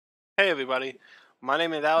Hey everybody, my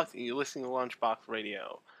name is Alex and you're listening to Lunchbox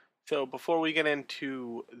Radio. So before we get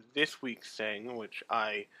into this week's thing, which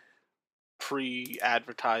I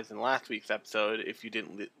pre-advertised in last week's episode, if you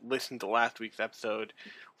didn't listen to last week's episode,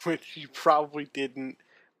 which you probably didn't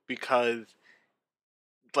because,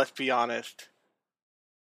 let's be honest,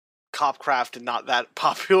 Copcraft is not that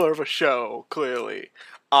popular of a show, clearly.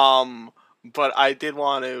 But I did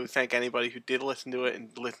want to thank anybody who did listen to it and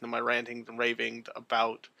listen to my rantings and ravings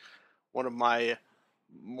about one of my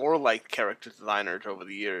more liked character designers over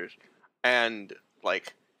the years, and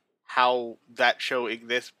like how that show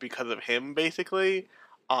exists because of him, basically,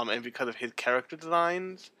 and because of his character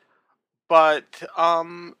designs. But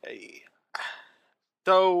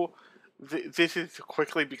so this is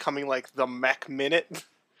quickly becoming like the mech minute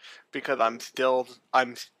because I'm still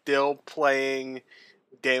playing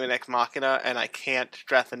Daemon X Machina, and I can't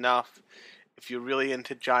stress enough. If you're really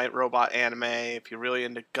into giant robot anime, if you're really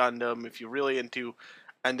into Gundam, if you're really into,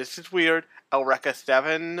 and this is weird, Eureka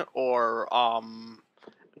 7 or kind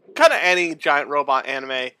of any giant robot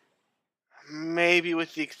anime, maybe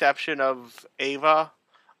with the exception of Ava.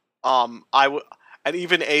 I would, and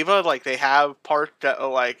even Ava, like they have parts that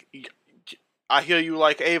are like, I hear you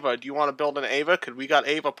like Ava. Do you want to build an Ava? Cause we got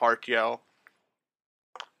Ava parts, yo.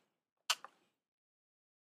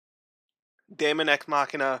 Daemon X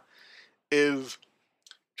Machina is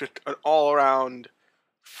just an all-around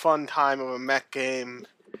fun time of a mech game.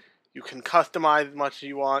 You can customize as much as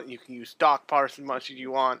you want. You can use stock parts as much as you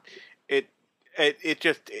want. It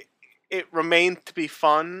it remains to be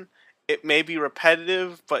fun. It may be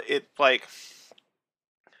repetitive, but it's like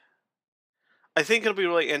I think it'll be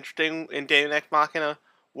really interesting in Daemon X Machina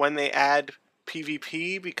when they add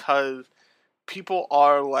PvP because people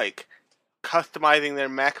are like customizing their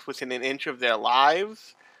mechs within an inch of their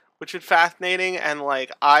lives, which is fascinating. And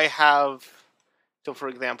like so for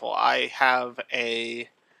example, I have a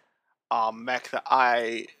mech that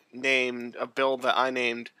I named, a build that I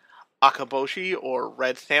named Akaboshi or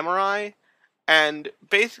Red Samurai, and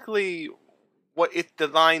basically what it's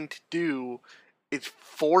designed to do is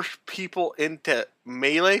force people into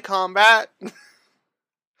melee combat.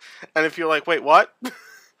 And if you're like, wait, what?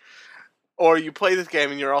 Or you play this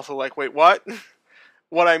game and you're also like, wait, what?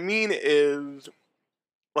 What I mean is,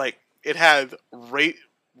 like, it has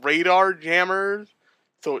radar jammers,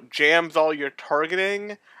 so it jams all your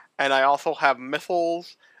targeting, and I also have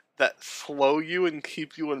missiles that slow you and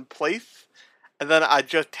keep you in place. And then I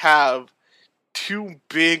just have two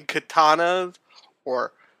big katanas,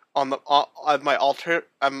 or on my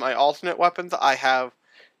alternate weapons, I have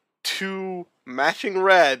two matching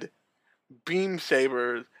red beam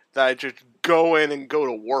sabers that I just go in and go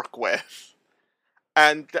to work with,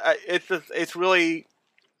 and it's really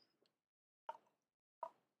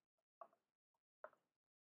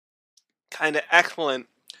kind of excellent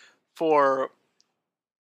for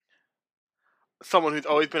someone who's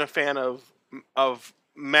always been a fan of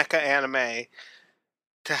mecha anime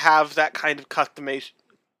to have that kind of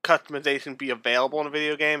customization be available in a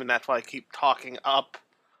video game, and that's why I keep talking up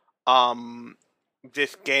um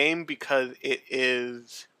this game because it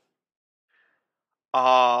is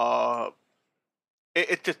uh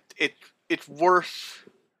it just it's worth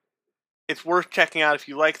checking out if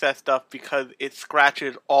you like that stuff because it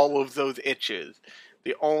scratches all of those itches.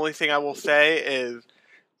 The only thing I will say is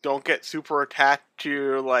don't get super attached to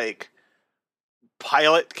your like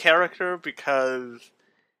pilot character because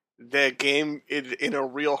the game is in a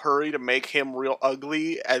real hurry to make him real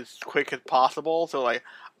ugly as quick as possible. So like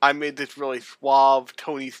I made this really suave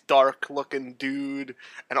Tony Stark looking dude,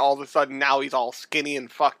 and all of a sudden now he's all skinny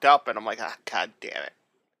and fucked up, and I'm like, ah, god damn it.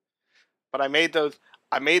 But I made those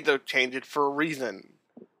changes for a reason.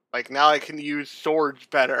 Like now I can use swords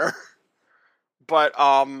better. But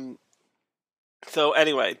so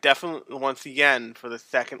anyway, definitely once again for the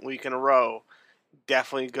second week in a row,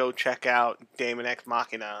 definitely go check out Daemon X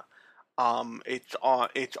Machina.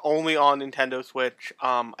 It's only on Nintendo Switch.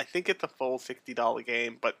 I think it's a full $60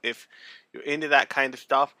 game, but if you're into that kind of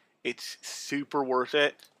stuff, it's super worth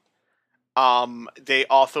it. They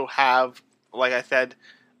also have, like I said,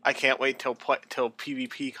 I can't wait till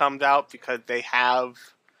PvP comes out because they have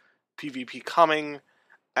PvP coming,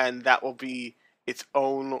 and that will be its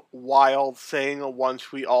own wild thing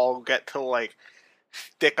once we all get to like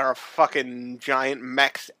stick our fucking giant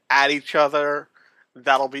mechs at each other.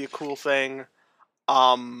 That'll be a cool thing.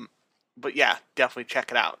 Um, but yeah, definitely check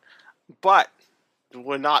it out. But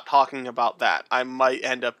we're not talking about that. I might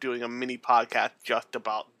end up doing a mini podcast just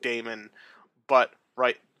about Damon. But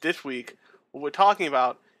right this week, what we're talking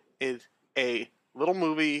about is a little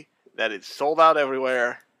movie that is sold out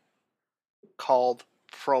everywhere called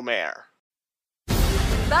Promare.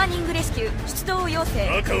 バーニングレスキュー出動要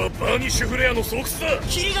請。赤はバーニッシュフレアの巣窟だ。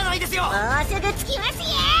キリがないですよ。もうすぐ着きますよ。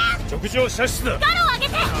直上射出だ。ガロを上げ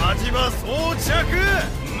て。火事場装着。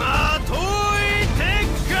まとい鉄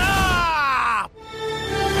火。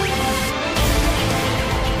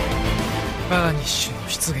バーニッシュの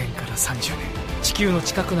出現から30年、地球の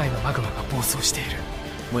近く内のマグマが暴走している。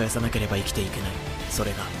燃やさなければ生きていけない。そ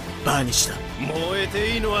れがバーニッシュだ。燃え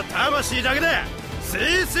ていいのは魂だけだ。正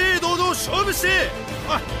々堂々勝負して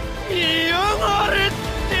見やがれっ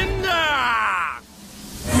てんだ。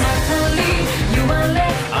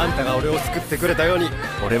あんたが俺を救ってくれたように、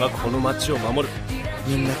俺はこの町を守る。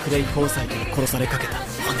みんなクレイ・フォーサイトに殺されかけた同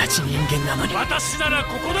じ人間なのに。私なら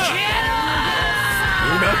ここだ。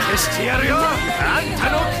今消してやるよ、あんた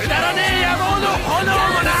のくだらねえ野望の炎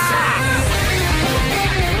もな。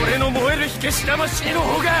俺の燃える火消し魂の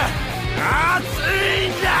方が熱い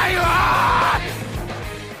んだよ。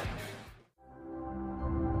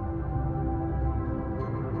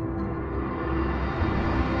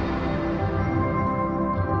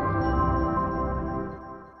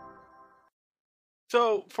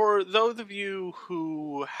So, for those of you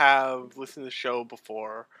who have listened to the show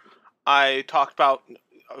before,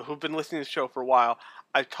 who've been listening to the show for a while,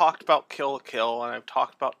 I've talked about Kill la Kill, and I've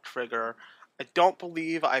talked about Trigger. I don't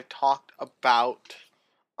believe I've talked about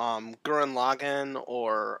Gurren Lagann,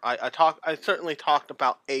 or I certainly talked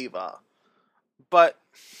about Eva. But,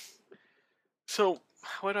 so,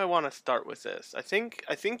 where do I want to start with this? I think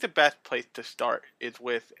the best place to start is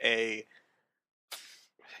with a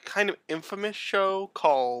kind of infamous show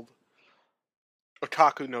called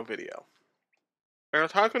Otaku no Video. And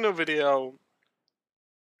Otaku no Video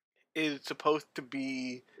is supposed to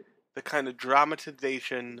be the kind of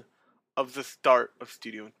dramatization of the start of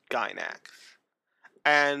Studio Gainax.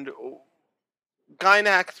 And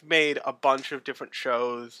Gainax made a bunch of different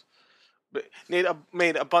shows, made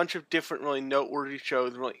a bunch of different really noteworthy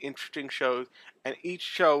shows, really interesting shows, and each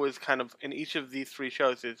show is kind of, in each of these three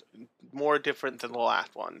shows is more different than the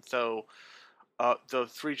last one. So, the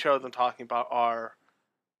three shows I'm talking about are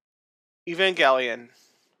Evangelion,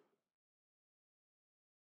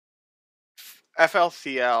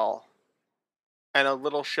 FLCL, and a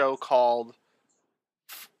little show called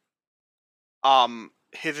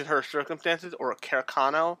His and Her Circumstances, or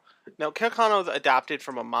Kerkano. Now, Kerkano is adapted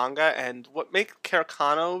from a manga, and what makes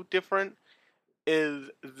Kerkano different is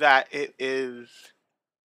that it is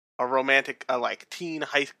a romantic, like teen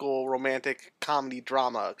high school romantic comedy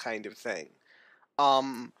drama kind of thing.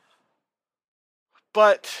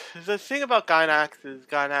 But the thing about Gainax is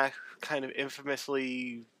Gainax kind of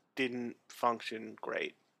infamously didn't function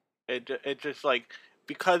great. It just, like,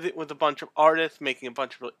 because it was a bunch of artists making a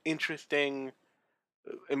bunch of really interesting,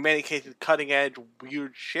 in many cases cutting edge,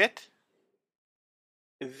 weird shit,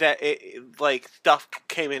 that it, like, stuff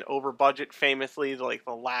came in over budget famously. Like,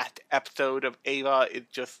 the last episode of Eva is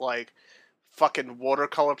just, like, fucking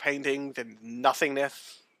watercolor paintings and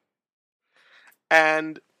nothingness.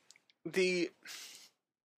 But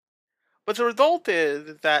the result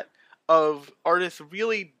is that of artists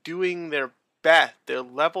really doing their best, their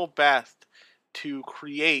level best, to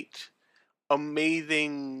create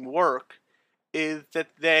amazing work, is that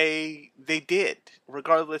they did,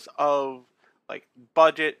 regardless of, like,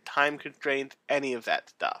 budget, time constraints, any of that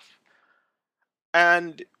stuff.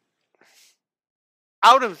 And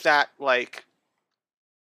out of that, like,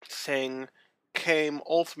 thing came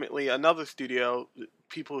ultimately another studio,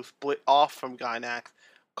 people who split off from Gainax,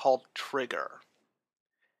 called Trigger.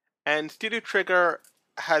 And Studio Trigger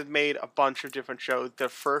has made a bunch of different shows. The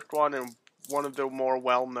first one, and one of the more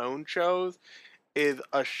well-known shows, is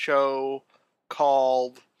a show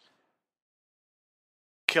called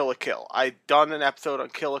Kill la Kill. I've done an episode on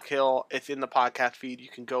Kill la Kill. It's in the podcast feed. You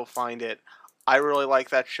can go find it. I really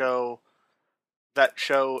like that show. That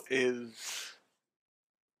show is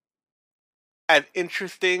as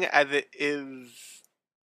interesting as it is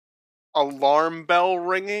alarm bell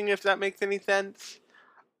ringing, if that makes any sense.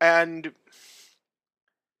 And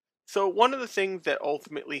so one of the things that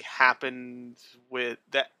ultimately happens with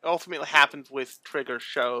Trigger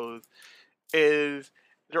shows is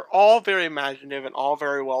they're all very imaginative and all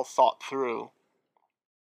very well thought through.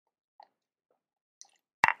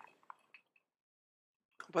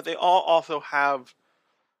 But they all also have,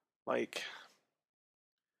 like,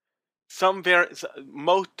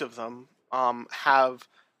 most of them have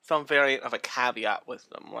some variant of a caveat with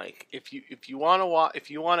them. Like, if you want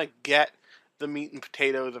to get the meat and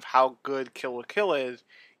potatoes of how good Kill la Kill is,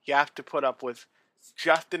 you have to put up with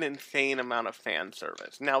just an insane amount of fan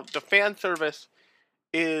service. Now, the fan service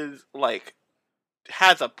is, like,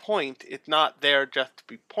 has a point. It's not there just to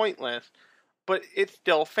be pointless, but it's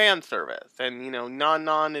still fan service. And,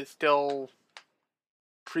 Non is still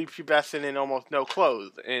prepubescent and almost no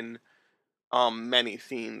clothes in many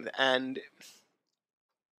scenes. And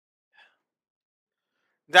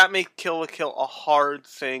that makes Kill la Kill a hard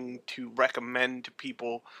thing to recommend to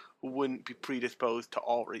people who wouldn't be predisposed to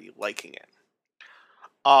already liking it.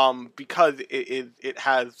 Because it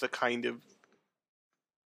has the kind of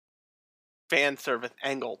fan service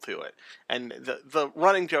angle to it. And the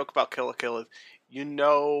running joke about Kill la Kill is,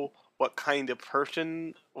 what kind of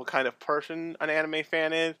person an anime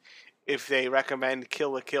fan is if they recommend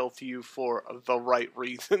Kill la Kill to you for the right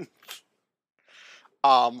reasons.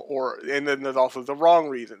 And then there's also the wrong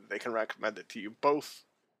reasons they can recommend it to you. Both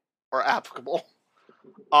are applicable.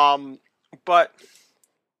 But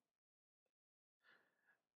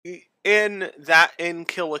in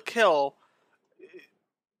Kill la Kill,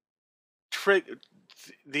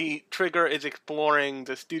 the Trigger is exploring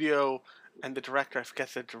the studio and the director. I forget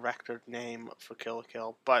the director's name for Kill la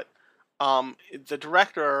Kill, but the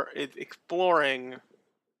director is exploring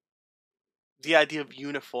the idea of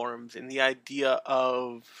uniforms and the idea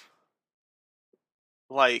of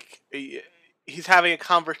he's having a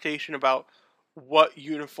conversation about what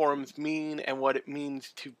uniforms mean and what it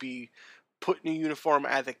means to be put in a uniform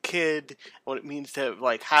as a kid, what it means to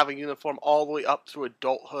have a uniform all the way up through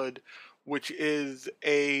adulthood, which is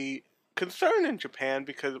a concern in Japan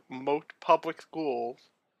because most public schools,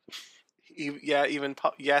 even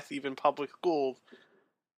public schools,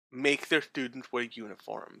 make their students wear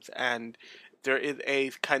uniforms, and there is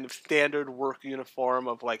a kind of standard work uniform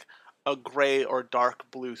of a gray or dark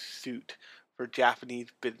blue suit for Japanese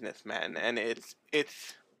businessmen, and it's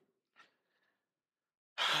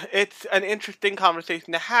an interesting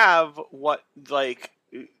conversation to have. What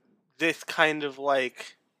this kind of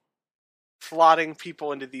slotting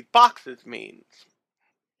people into these boxes means.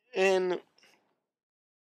 And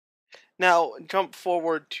now jump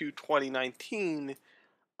forward to 2019,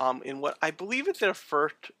 in what I believe is their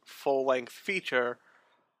first full-length feature.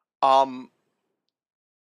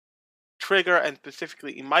 Trigger and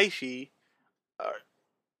specifically Imaishi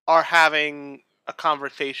are having a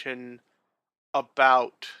conversation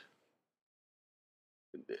about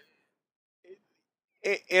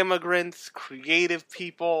immigrants, creative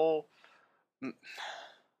people,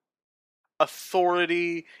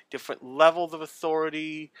 authority, different levels of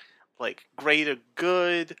authority, greater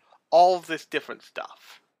good, all of this different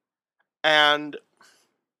stuff. And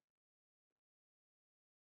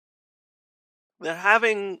they're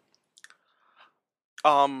having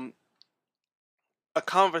a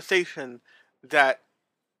conversation that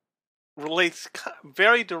relates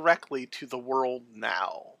very directly to the world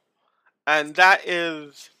now. And that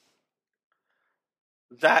is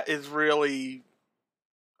really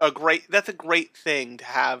that's a great thing to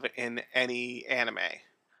have in any anime.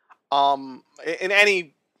 In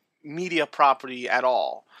any media property at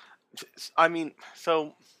all. I mean,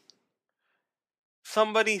 so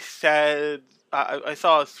somebody said, I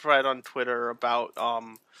saw a thread on Twitter about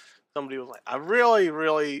somebody was like,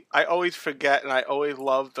 I always forget and I always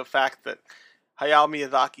love the fact that Hayao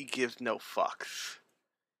Miyazaki gives no fucks.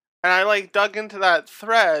 And I dug into that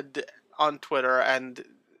thread on Twitter, and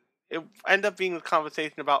it ended up being a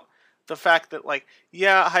conversation about the fact that Hayao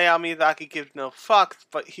Miyazaki gives no fucks,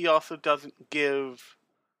 but he also doesn't give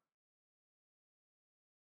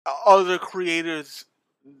other creators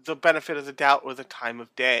the benefit of the doubt or the time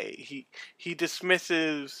of day. He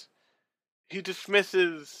dismisses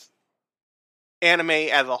anime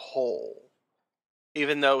as a whole,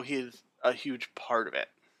 even though he's a huge part of it.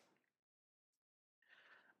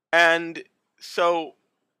 And so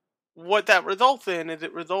what that results in is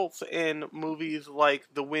it results in movies like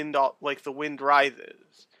The Wind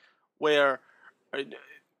Rises, where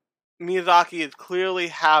Miyazaki is clearly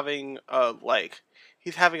having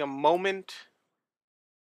he's having a moment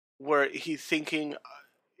where he's thinking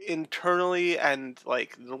internally, and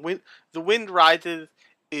The Wind Rises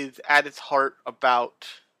is at its heart about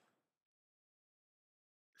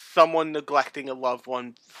someone neglecting a loved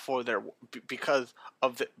one because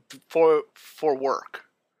of for work.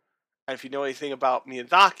 And if you know anything about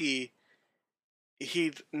Miyazaki,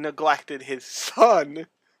 he's neglected his son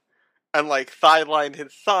and sidelined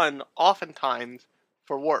his son oftentimes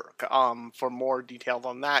for work. For more details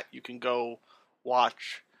on that, you can go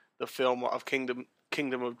watch the film of Kingdom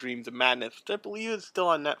of Dreams and Madness, which I believe is still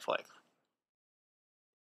on Netflix.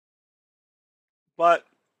 But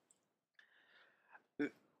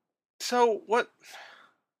so what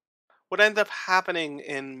ends up happening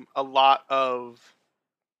in a lot of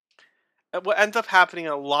what ends up happening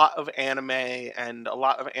in a lot of anime and a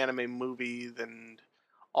lot of anime movies and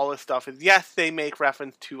all this stuff is, yes, they make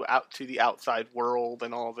reference to the outside world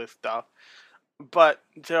and all this stuff, but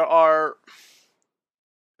there are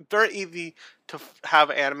very easy to have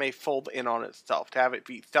anime fold in on itself, to have it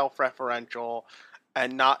be self-referential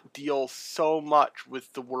and not deal so much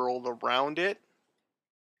with the world around it.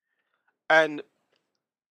 And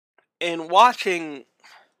in watching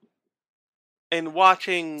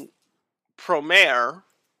Promare,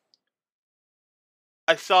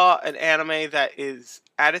 I saw an anime that is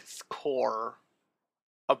at its core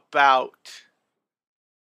about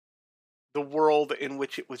the world in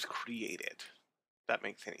which it was created. If that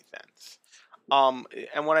makes any sense.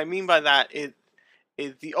 And what I mean by that is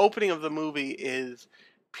the opening of the movie is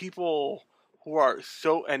people who are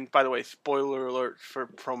so, and by the way, spoiler alert for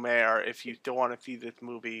Promare, if you still want to see this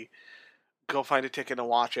movie, go find a ticket and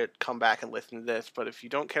watch it, come back and listen to this. But if you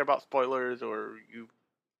don't care about spoilers or you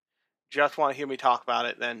just want to hear me talk about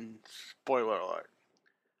it, then spoiler alert.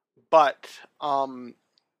 But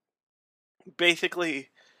basically,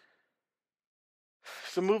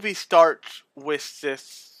 the movie starts with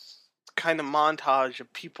this kind of montage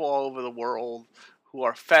of people all over the world who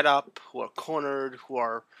are fed up, who are cornered, who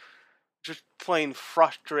are just plain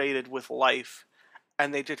frustrated with life,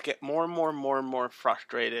 and they just get more and more and more and more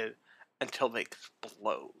frustrated until they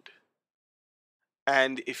explode.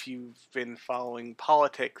 And if you've been following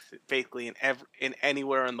politics, basically in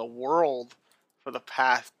anywhere in the world for the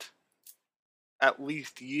past at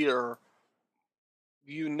least year,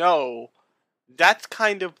 you know that's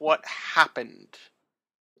kind of what happened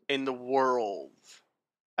in the world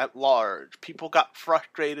at large. People got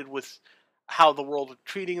frustrated with how the world was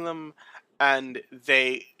treating them, and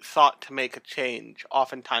they sought to make a change,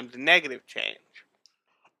 oftentimes a negative change.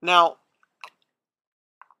 Now,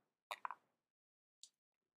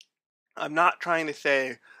 I'm not trying to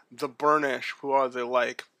say the Burnish, who are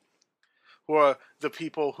the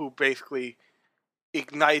people who basically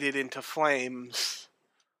ignited into flames,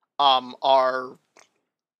 are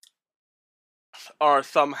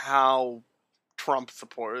somehow Trump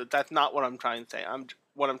supporters. That's not what I'm trying to say.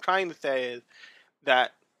 What I'm trying to say is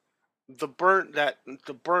that the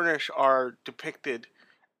Burnish are depicted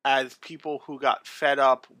as people who got fed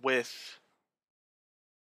up with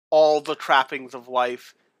all the trappings of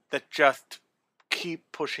life that just keep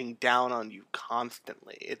pushing down on you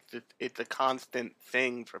constantly. It's a constant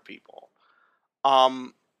thing for people.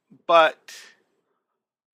 But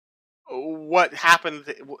what happens,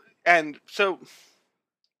 and so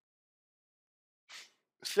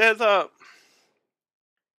there's a,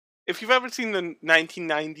 if you've ever seen the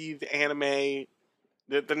 1990s anime,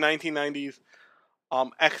 the 1990s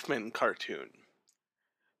X-Men cartoon,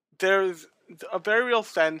 there's a very real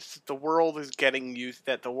sense that the world is getting used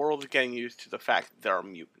to the fact that there are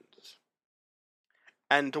mutants,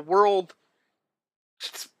 and the world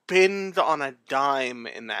spins on a dime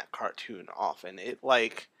in that cartoon. Often it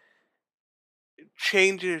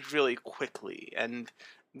changes really quickly, and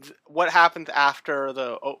what happens after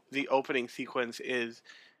the opening sequence is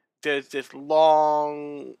there's this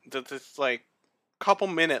couple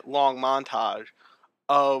minute long montage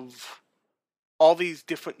of all these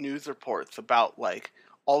different news reports about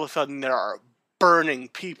all of a sudden there are burning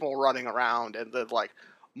people running around, and there's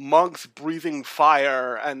monks breathing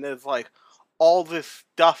fire, and there's all this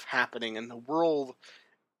stuff happening, and the world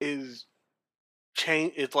is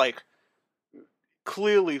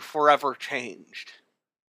clearly forever changed.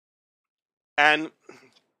 And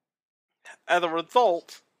as a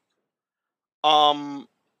result,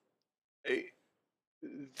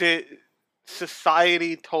 the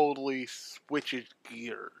society totally switches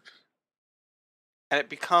gears, and it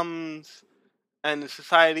becomes, and the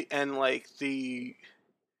society, and the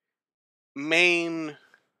main,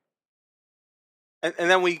 and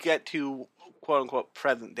then we get to quote unquote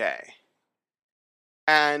present day,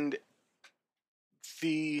 and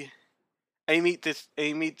the and you meet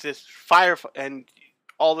this fire, and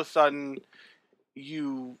all of a sudden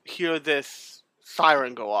you hear this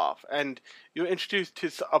siren go off, and you're introduced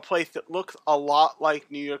to a place that looks a lot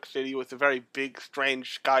like New York City, with a very big,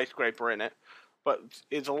 strange skyscraper in it, but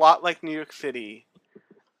it's a lot like New York City,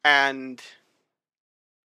 and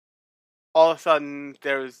all of a sudden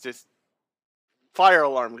there's this fire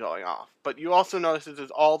alarm going off, but you also notice that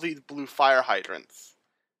there's all these blue fire hydrants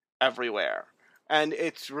everywhere, and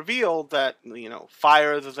it's revealed that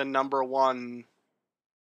fires is the number one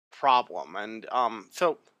problem, and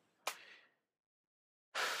so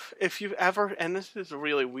if you've ever, and this is a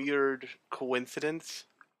really weird coincidence,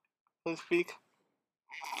 so to speak,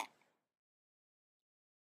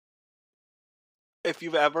 if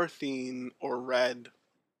you've ever seen or read,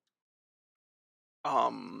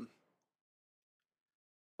 um,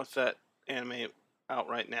 what's that anime out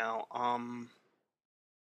right now?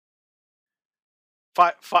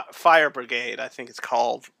 Fire Brigade, I think it's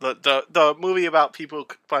called. The movie about people who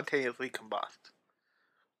spontaneously combust.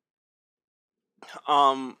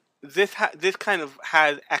 This kind of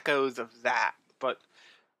has echoes of that, but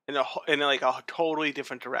in like a totally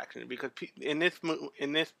different direction. Because in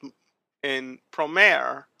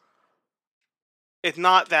Promare, it's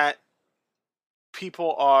not that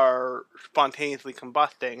people are spontaneously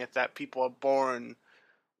combusting; it's that people are born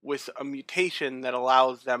with a mutation that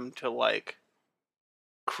allows them to like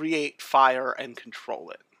create fire and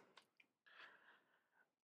control it.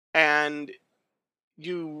 And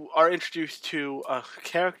you are introduced to a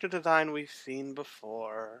character design we've seen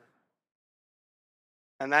before,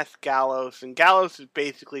 and that's Gallows. And Gallows is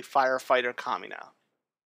basically firefighter Kamina,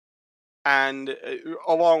 and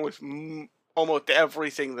along with almost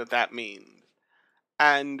everything that means.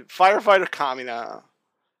 And firefighter Kamina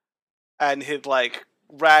and his like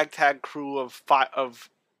ragtag crew of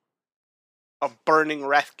burning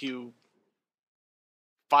rescue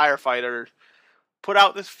firefighters put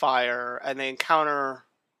out this fire, and they encounter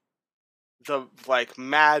the like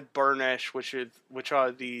mad burnish, which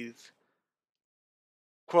are these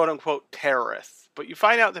quote unquote terrorists. But you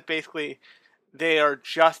find out that basically they are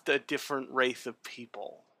just a different race of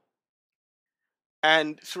people.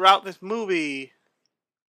 And throughout this movie,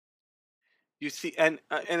 you see, and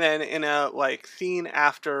then in a like scene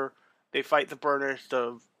after they fight the Burnish,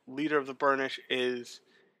 the leader of the Burnish is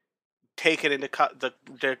taken into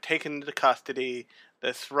they're taken into custody.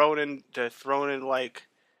 They're thrown in like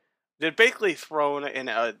they're basically thrown in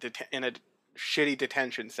a shitty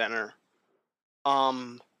detention center,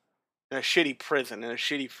 in a shitty prison, in a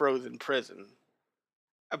shitty frozen prison.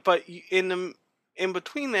 But in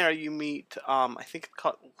between there, you meet I think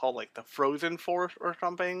it's called like the Frozen Force or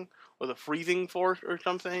something, or the Freezing Force or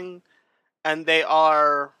something, and they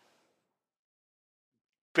are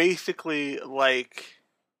basically like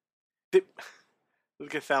this is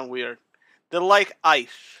gonna sound weird. They're like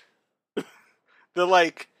ice. They're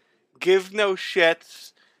like give no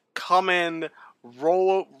shits, come in,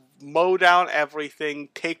 mow down everything,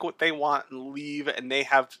 take what they want, and leave, and they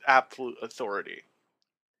have absolute authority.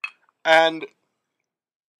 And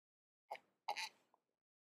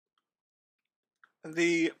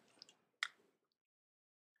the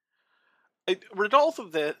the results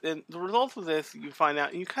of this, you find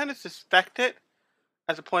out, and you kind of suspect it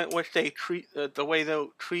at the point in which they treat the way they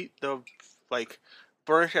treat the like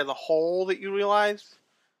Burnish as a whole. That you realize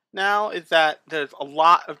now is that there's a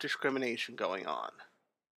lot of discrimination going on,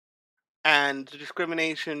 and the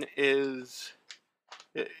discrimination is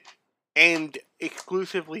aimed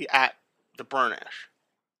exclusively at the Burnish.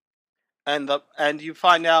 And you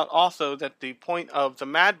find out also that the point of the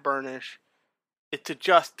Mad Burnish is to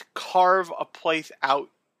just carve a place out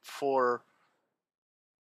for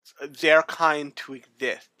their kind to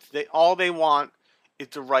exist. All they want is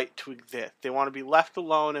the right to exist. They want to be left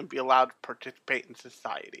alone and be allowed to participate in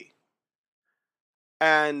society.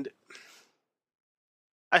 And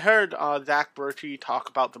I heard Zach Bertie talk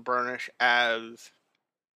about the Burnish as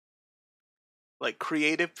like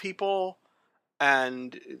creative people,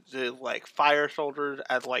 and the like fire soldiers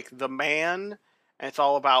as like the man, and it's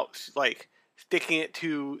all about like sticking it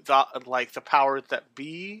to the powers that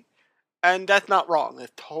be, and that's not wrong.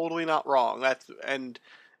 That's totally not wrong. And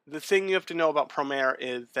the thing you have to know about Promare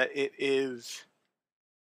is that it is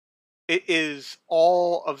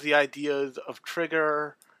all of the ideas of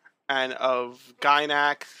Trigger and of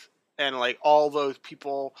Gynax and like all those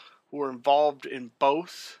people who were involved in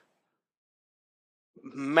both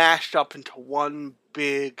mashed up into one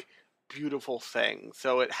big beautiful thing.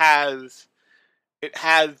 So it has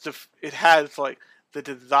like the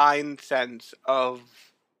design sense of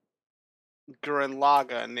Gurren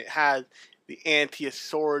Lagann, and it has the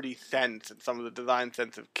anti-authority sense and some of the design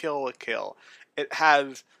sense of Kill la Kill. It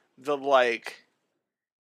has the like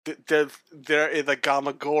there is a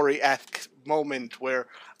Gamagori-esque moment where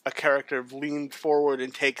a character leans forward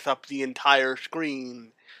and takes up the entire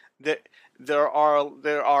screen. That there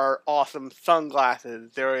are awesome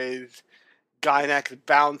sunglasses. There is Gynax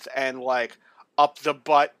bounce and like up the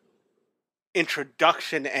butt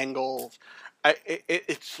introduction angles.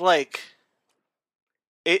 It's like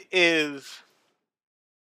it is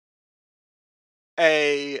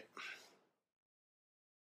a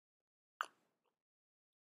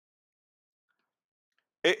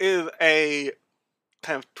it is a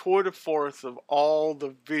kind of tour de force of all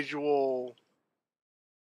the visual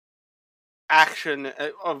action,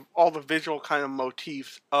 of all the visual kind of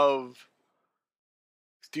motifs of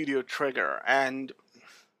Studio Trigger. And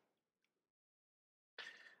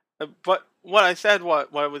but what I said,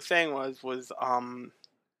 what I was saying was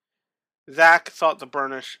Zach thought the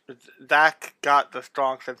Burnish, Zach got the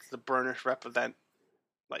strong sense the Burnish represent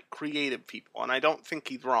like creative people, and I don't think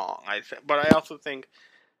he's wrong. But I also think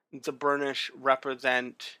the Burnish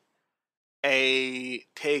represent a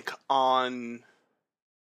take on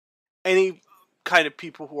any kind of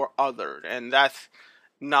people who are othered, and that's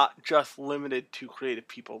not just limited to creative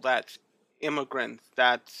people. That's immigrants.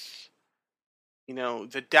 That's, you know,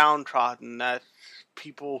 the downtrodden. That's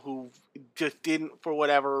people who just didn't, for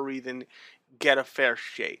whatever reason, get a fair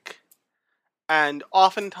shake. And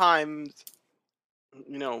oftentimes,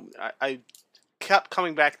 you know, I kept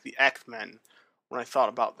coming back to the X-Men when I thought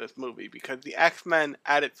about this movie, because the X-Men,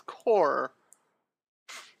 at its core,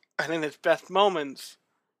 and in its best moments,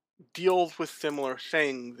 deals with similar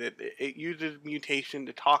things. It uses mutation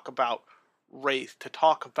to talk about race, to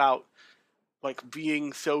talk about like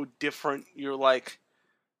being so different. You're like,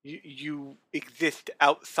 you exist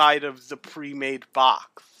outside of the pre-made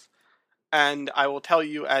box. And I will tell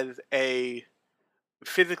you, as a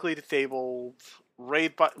physically disabled,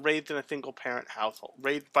 raised in a single parent household,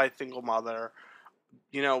 raised by a single mother,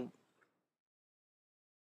 you know,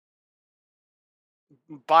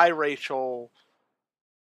 biracial,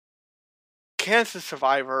 cancer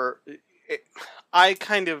survivor, I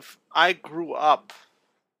grew up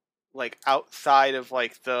like outside of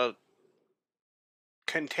like the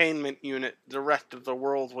containment unit the rest of the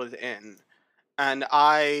world was in, and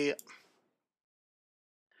I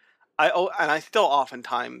still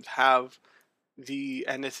oftentimes have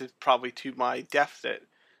and this is probably to my deficit,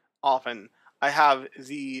 often I have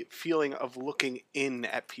the feeling of looking in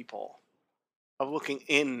at people, of looking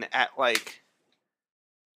in at like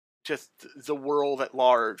just the world at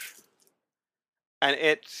large, and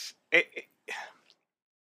it's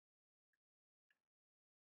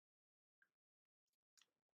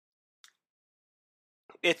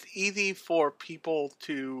easy for people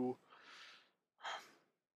to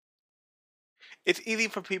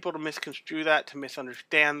misconstrue that, to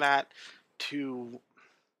misunderstand that, to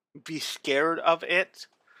be scared of it,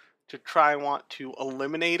 to try and want to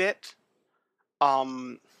eliminate it.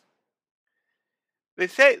 They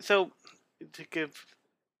say, so to give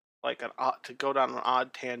like to go down an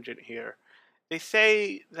odd tangent here. They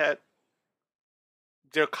say that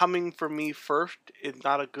they're coming for me first is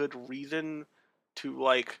not a good reason to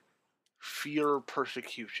like fear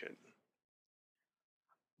persecution.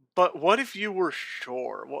 But what if you were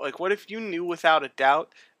sure? Like, what if you knew without a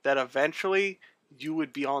doubt that eventually you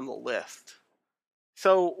would be on the list?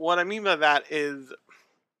 So, what I mean by that is,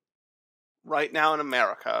 right now in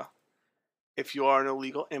America, if you are an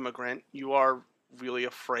illegal immigrant, you are really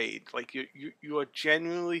afraid. Like, you are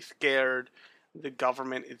genuinely scared the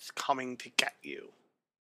government is coming to get you.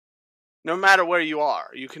 No matter where you are,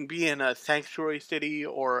 you can be in a sanctuary city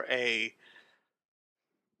or a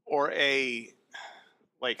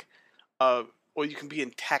like or you can be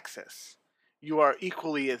in Texas. You are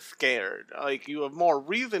equally as scared. Like, you have more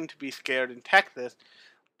reason to be scared in Texas,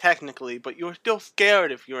 technically, but you're still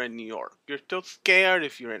scared if you're in New York. You're still scared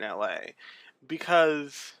if you're in LA,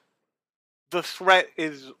 because the threat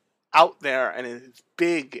is out there, and it is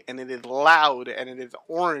big, and it is loud, and it is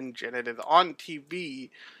orange, and it is on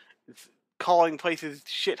TV. It's calling places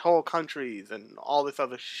shithole countries and all this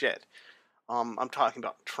other shit. I'm talking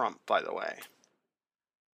about Trump, by the way.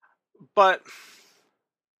 But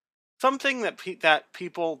something that that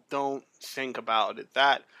people don't think about is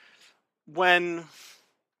that when,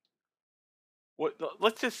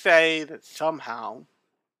 let's just say that somehow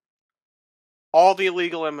all the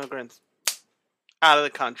illegal immigrants out of the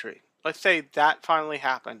country, let's say that finally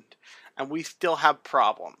happened, and we still have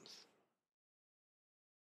problems.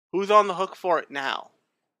 Who's on the hook for it now?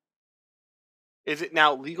 Is it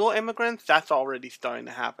now legal immigrants? That's already starting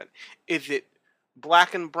to happen. Is it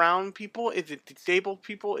black and brown people? Is it disabled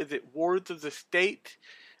people? Is it wards of the state?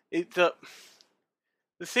 The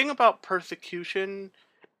thing about persecution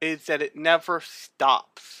is that it never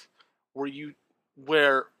stops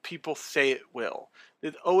where people say it will.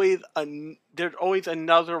 There's always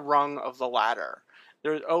another rung of the ladder.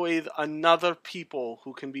 There's always another people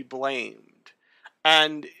who can be blamed.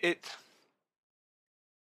 And it's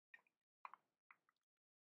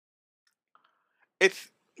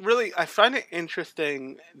really, I find it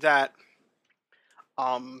interesting that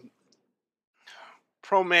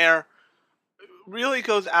Promare really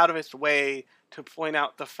goes out of its way to point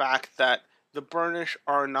out the fact that the Burnish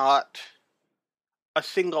are not a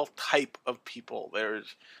single type of people.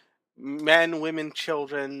 There's men, women,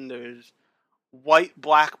 children. There's white,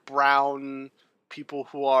 black, brown people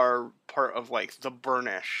who are part of like the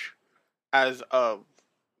Burnish as a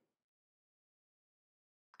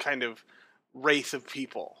kind of race of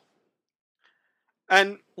people.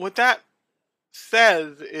 And what that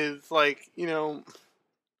says is like,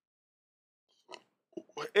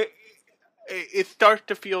 it, it starts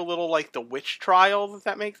to feel a little like the witch trials, if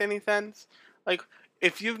that makes any sense. Like,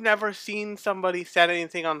 if you've never seen somebody set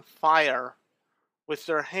anything on fire with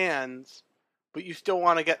their hands, but you still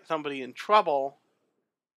want to get somebody in trouble,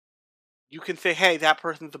 you can say, hey, that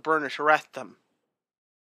person's a burnish, arrest them.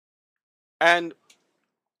 And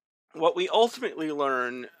what we ultimately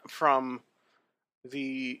learn from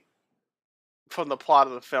the plot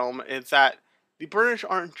of the film is that the burnish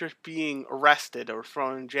aren't just being arrested or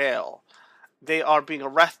thrown in jail. They are being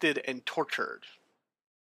arrested and tortured.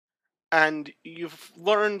 And you've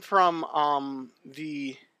learned from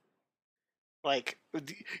you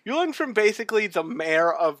learn from basically the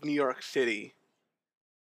mayor of New York City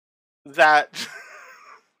that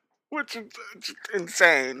which is just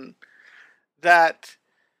insane, that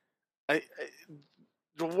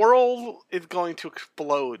the world is going to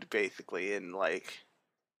explode basically in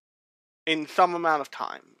some amount of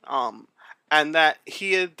time, and that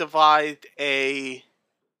he has devised a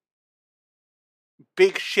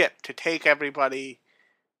big ship to take everybody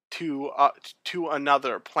to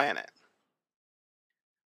another planet.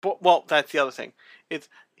 But, well, that's the other thing.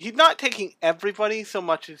 He's not taking everybody so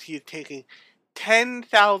much as he's taking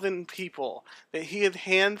 10,000 people that he has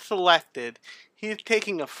hand selected. He is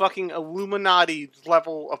taking a fucking Illuminati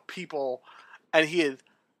level of people, and he is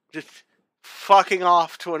just fucking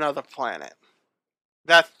off to another planet.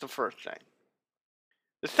 That's the first thing.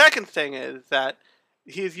 The second thing is that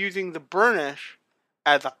he is using the burnish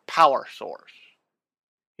as a power source.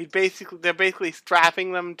 They're basically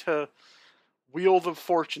strapping them to wheels of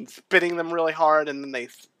fortune, spitting them really hard, and then they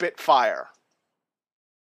spit fire.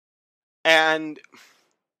 And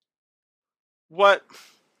what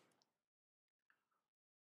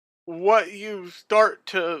you start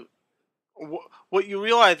to what you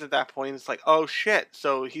realize at that point is like, oh shit,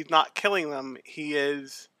 so he's not killing them, he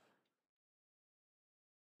is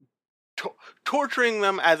torturing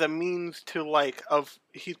them as a means to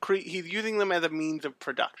he's using them as a means of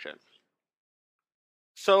production.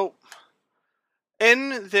 So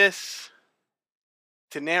in this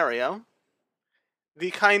scenario,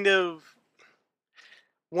 the kind of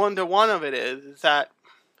one-to-one of it is that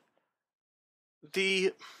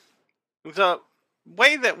the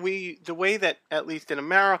way that at least in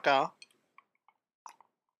America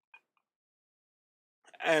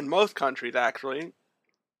and most countries actually,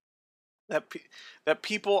 that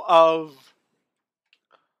people of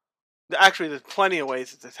actually there's plenty of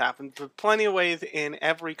ways that this happens. There's plenty of ways in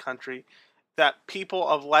every country that people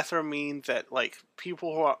of lesser means, that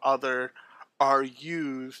people who are other, are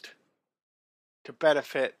used to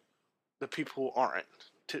benefit the people who aren't,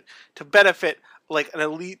 to benefit an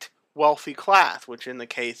elite wealthy class, which in the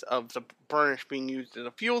case of the burnish being used as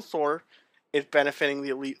a fuel source is benefiting the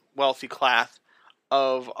elite wealthy class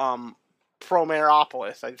of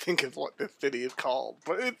Promareopolis, I think is what this city is called,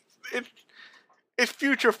 but it's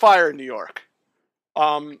future fire New York.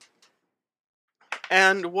 And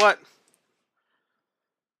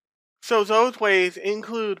so those ways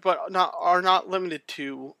include, but are not limited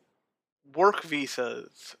to, work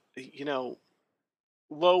visas,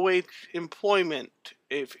 low wage employment.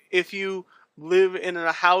 If you live in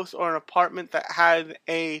a house or an apartment that has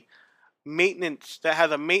a maintenance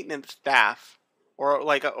staff, or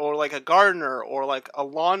like a gardener, or like a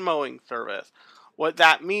lawn mowing service, what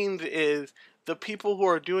that means is the people who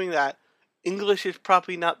are doing that, English is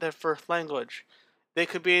probably not their first language. They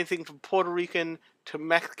could be anything from Puerto Rican to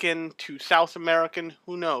Mexican to South American,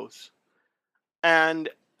 who knows? And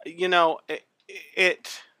it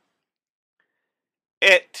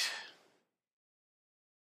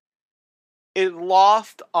is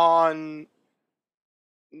lost on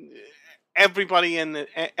everybody in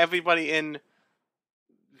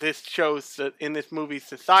this movie's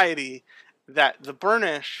society, that the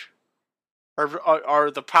burnish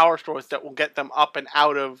are the power source that will get them up and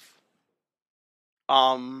out of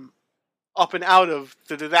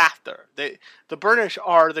the disaster. The burnish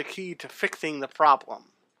are the key to fixing the problem,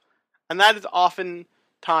 and that is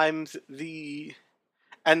oftentimes the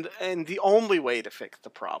only way to fix the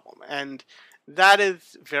problem. And that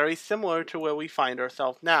is very similar to where we find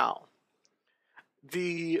ourselves now.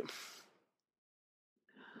 The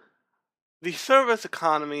service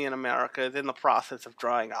economy in America is in the process of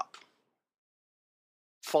drying up.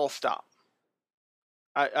 Full stop.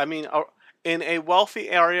 I mean, in a wealthy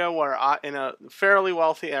area in a fairly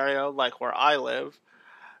wealthy area like where I live,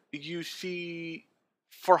 you see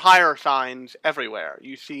for hire signs everywhere.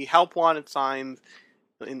 You see help wanted signs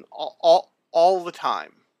in all the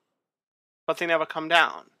time, but they never come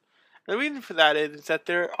down. And the reason for that is that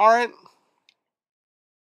there aren't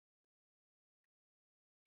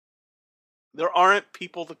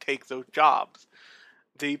people to take those jobs.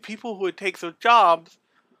 The people who would take those jobs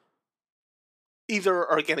either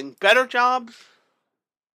are getting better jobs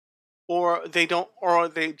or they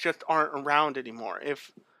just aren't around anymore.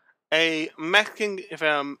 If a Mexican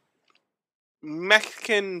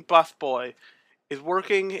busboy is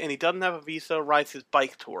working and he doesn't have a visa, rides his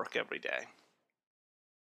bike to work every day,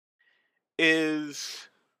 is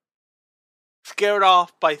scared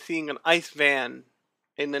off by seeing an ICE van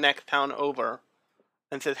in the next town over,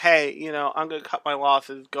 and says, "Hey, I'm gonna cut my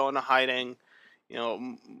losses, go into hiding,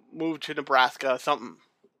 move to Nebraska, something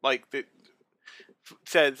like that."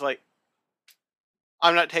 Says like,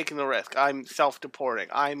 "I'm not taking the risk. I'm self-deporting.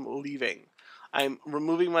 I'm leaving. I'm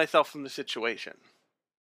removing myself from the situation."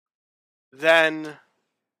 Then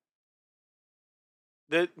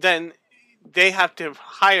they have to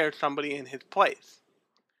hire somebody in his place.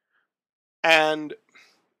 And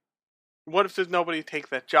what if there's nobody to take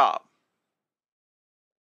that job?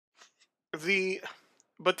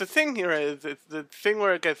 But the thing here is, it's the thing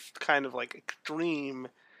where it gets kind of like extreme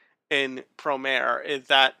in Promare is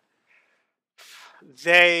that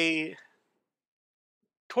they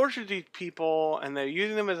torture these people and they're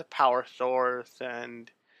using them as a power source,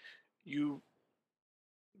 and you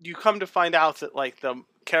come to find out that like the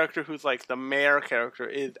character who's like the mayor character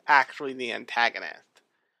is actually the antagonist.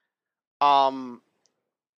 And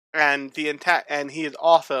he is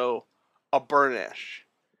also a Burnish.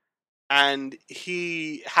 And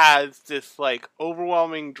he has this like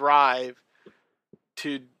overwhelming drive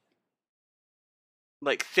to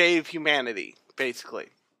like save humanity, basically.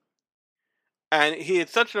 And he had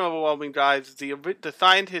such an overwhelming drive. The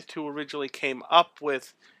scientist who originally came up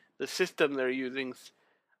with the system they're using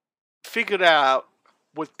figured out,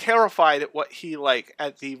 was terrified at what he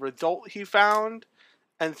at the result he found,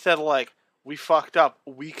 and said like, "We fucked up.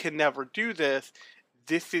 We can never do this.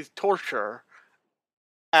 This is torture."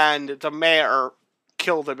 And the mayor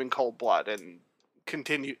killed him in cold blood and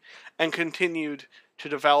continued to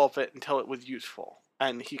develop it until it was useful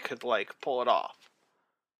and he could pull it off.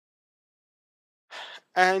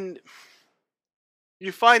 And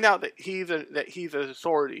you find out that he's an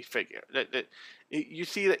authority figure. That you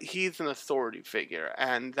see that he's an authority figure,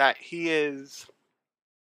 and that he's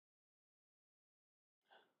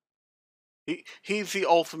the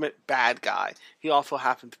ultimate bad guy. He also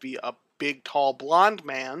happens to be a big, tall, blonde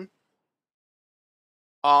man,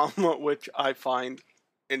 which I find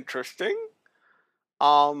interesting.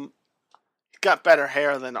 He's got better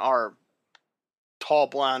hair than our tall,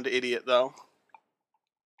 blonde idiot, though.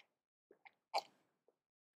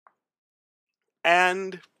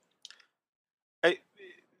 And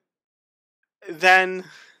then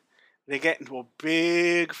they get into a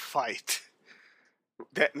big fight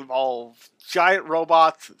that involves giant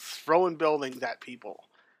robots throwing buildings at people.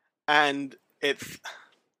 And it's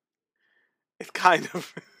kind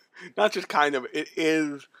of, not just kind of, it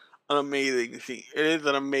is an amazing scene. It is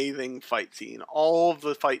an amazing fight scene. All of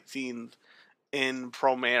the fight scenes in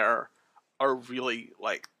Promare are really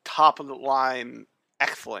top of the line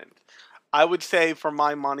excellent. I would say, for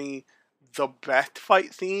my money, the best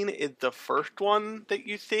fight scene is the first one that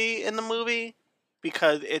you see in the movie,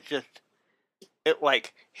 because it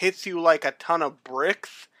hits you like a ton of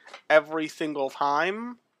bricks every single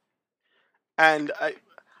time. And I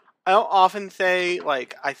don't often say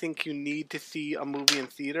I think you need to see a movie in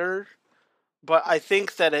theaters, but I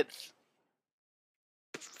think that it's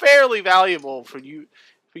fairly valuable for you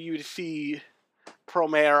to see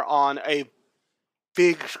Promare on a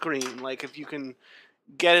big screen. If you can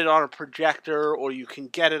get it on a projector, or you can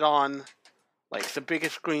get it on the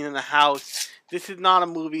biggest screen in the house. This is not a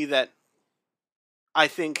movie that I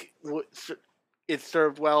think is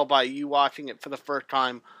served well by you watching it for the first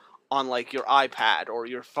time on your iPad or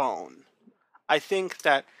your phone. I think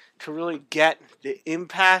that to really get the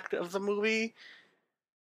impact of the movie,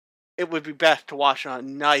 it would be best to watch on a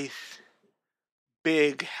nice,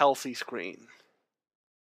 big, healthy screen.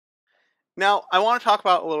 Now, I want to talk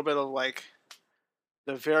about a little bit of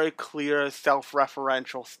the very clear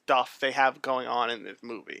self-referential stuff they have going on in this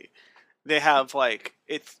movie. They have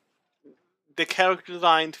it's the character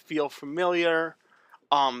designs feel familiar.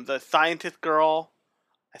 The scientist girl,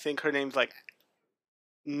 I think her name's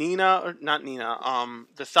Nina, or not Nina.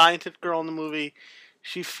 The scientist girl in the movie,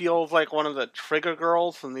 she feels like one of the Trigger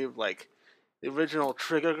girls from the the original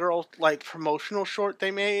Trigger Girl like promotional short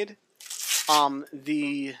they made.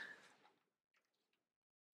 The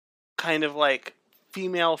kind of like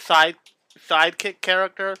female sidekick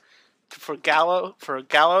character for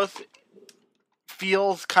Gallows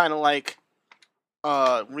feels kind of like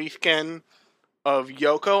a reskin of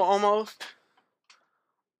Yoko almost.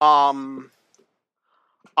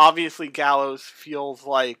 Obviously Gallows feels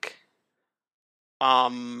like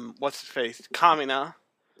what's his face, Kamina,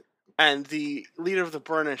 and the leader of the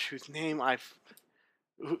Burnish, whose name I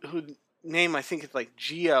think is like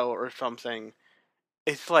Geo or something.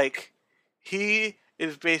 It's like he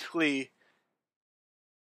is basically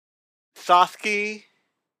Sasuke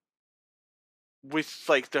with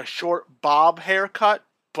like the short bob haircut,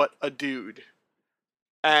 but a dude.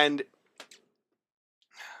 And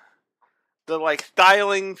the like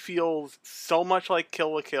styling feels so much like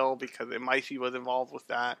Kill la Kill because Imaishi was involved with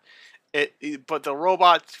that. But the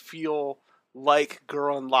robots feel like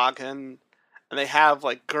Gurren Lagann, and they have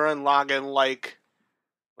like Gurren Lagann like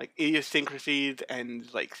idiosyncrasies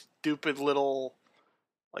and like stupid little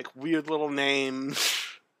like weird little names.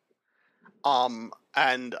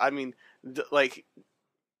 And I mean, like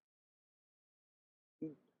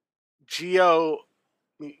Geo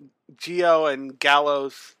and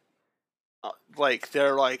Gallows, like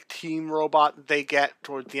their like team robot they get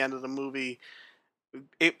towards the end of the movie,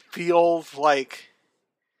 it feels like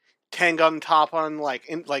Tengun Toppan,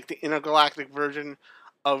 like the intergalactic version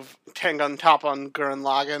of Tengun Toppan Gurren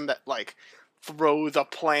Lagann that like throws a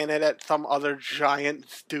planet at some other giant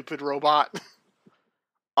stupid robot.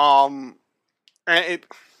 And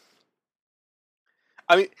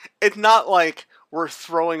I mean, it's not like we're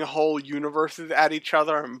throwing whole universes at each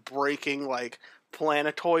other and breaking like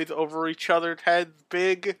planetoids over each other's heads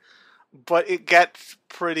big, but it gets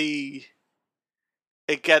pretty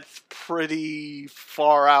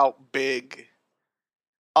far out big.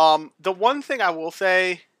 The one thing I will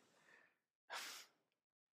say,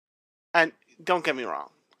 and don't get me wrong,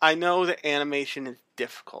 I know that animation is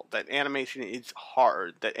difficult, that animation is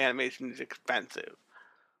hard, that animation is expensive,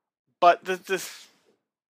 but there's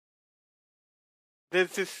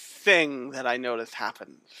this thing that I notice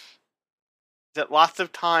happens. That lots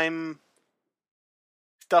of time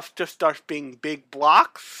stuff just starts being big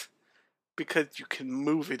blocks because you can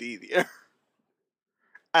move it easier.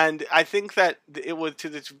 And I think that it was to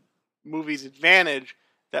this movie's advantage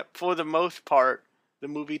that for the most part the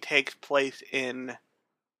movie takes place in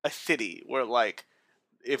a city where like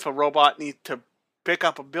if a robot needs to pick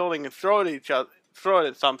up a building and throw it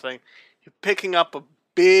at something, you're picking up a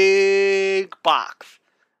big box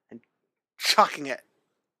and chucking it.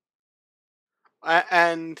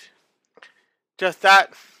 And just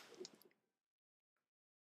that,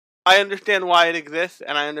 I understand why it exists,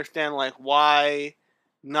 and I understand like why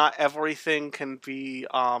not everything can be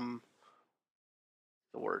the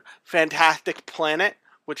word Fantastic Planet.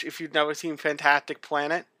 Which, if you've never seen Fantastic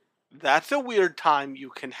Planet, that's a weird time you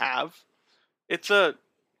can have. It's a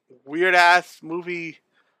weird ass movie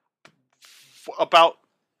about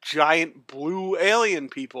giant blue alien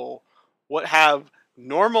people. What have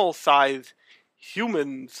normal size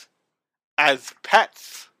humans as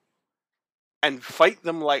pets and fight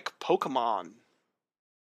them like Pokemon.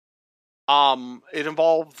 It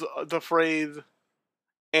involves the phrase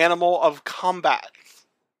 "animal of combat."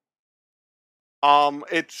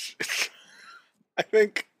 It's I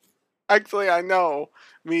think actually I know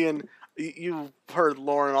me and you've heard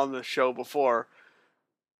Lauren on the show before.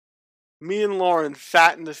 Me and Lauren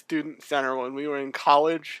sat in the student center when we were in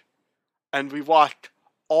college, and we watched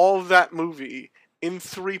all of that movie in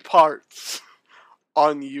 3 parts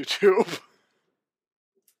on YouTube.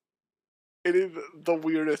 It is the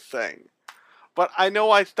weirdest thing. But I know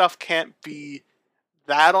why stuff can't be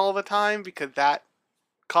that all the time, because that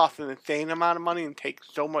costs an insane amount of money and takes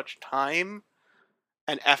so much time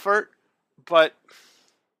and effort. But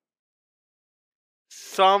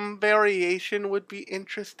some variation would be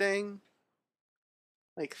interesting.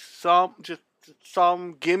 Like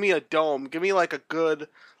give me a dome. Give me like a good,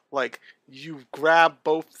 like, you grab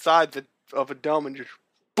both sides of a dome and just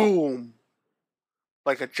boom.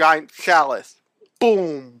 Like a giant chalice.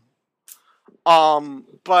 Boom.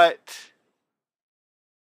 But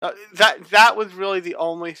that was really the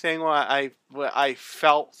only thing where I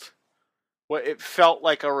felt, where it felt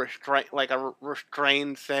like a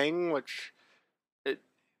restrained thing, which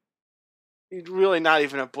it's really not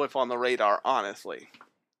even a blip on the radar, honestly.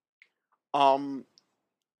 And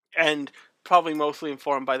probably mostly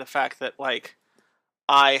informed by the fact that like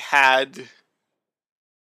I have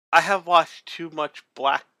watched too much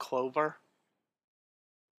Black Clover,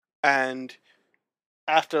 and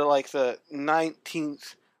after like the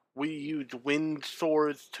 19th, we used wind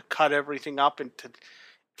swords to cut everything up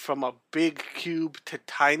from a big cube to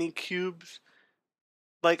tiny cubes,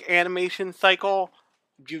 like animation cycle.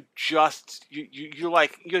 You're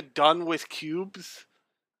done with cubes.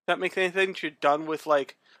 That makes any sense? You're done with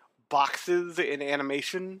like boxes in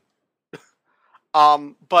animation.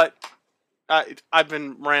 But I've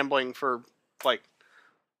been rambling for like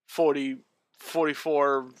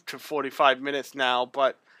 44 to 45 minutes now,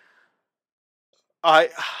 but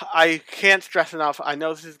I can't stress enough. I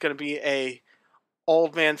know this is going to be a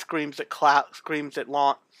old man screams at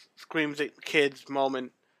kids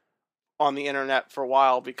moment on the internet for a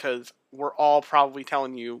while, because we're all probably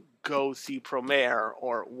telling you go see Promare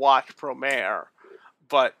or watch Promare,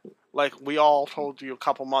 but like we all told you a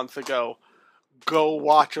couple months ago, go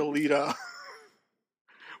watch Alita,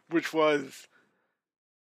 which was,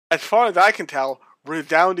 as far as I can tell,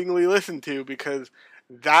 resoundingly listened to, because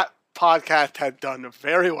that podcast had done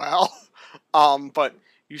very well. But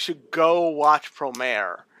you should go watch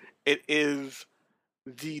Promare. It is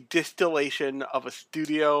the distillation of a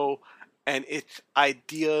studio and its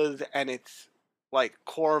ideas and its like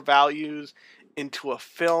core values into a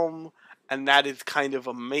film, and that is kind of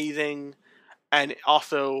amazing. And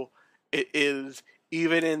also, it is,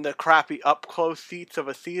 even in the crappy up-close seats of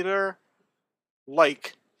a theater,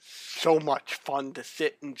 like, so much fun to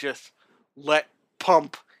sit and just let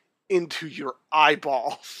pump into your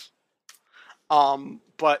eyeballs.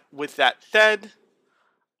 But with that said,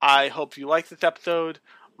 I hope you liked this episode.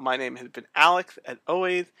 My name has been Alex, as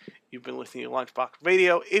always. You've been listening to Lunchbox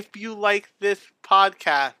Radio. If you like this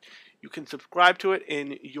podcast, you can subscribe to it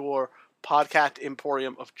in your podcast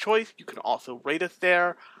emporium of choice. You can also rate us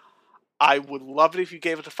there. I would love it if you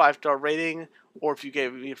gave us a 5-star rating, or if you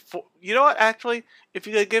gave me you know what, actually, if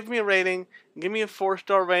you give me a rating, give me a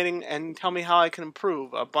 4-star rating and tell me how I can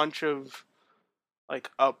improve. A bunch of, like,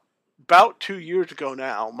 about 2 years ago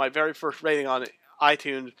now, my very first rating on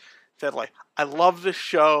iTunes said, like, I love this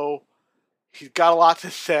show, he's got a lot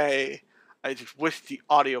to say, I just wish the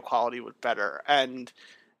audio quality was better. And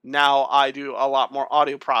now I do a lot more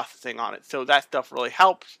audio processing on it, so that stuff really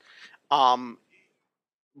helps.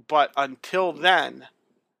 But until then,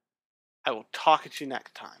 I will talk at you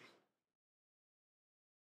next time.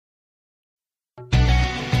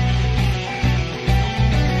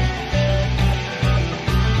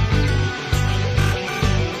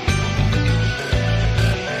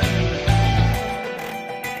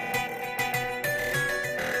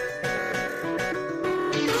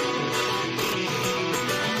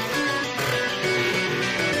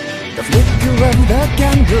 The flicker of the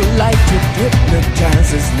candlelight, it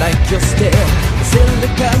hypnotizes like your stare. The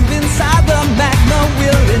silicon inside the magma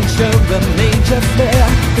will ensure a major flare.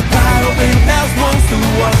 The power in house wants to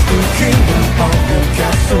watch the kingdom of the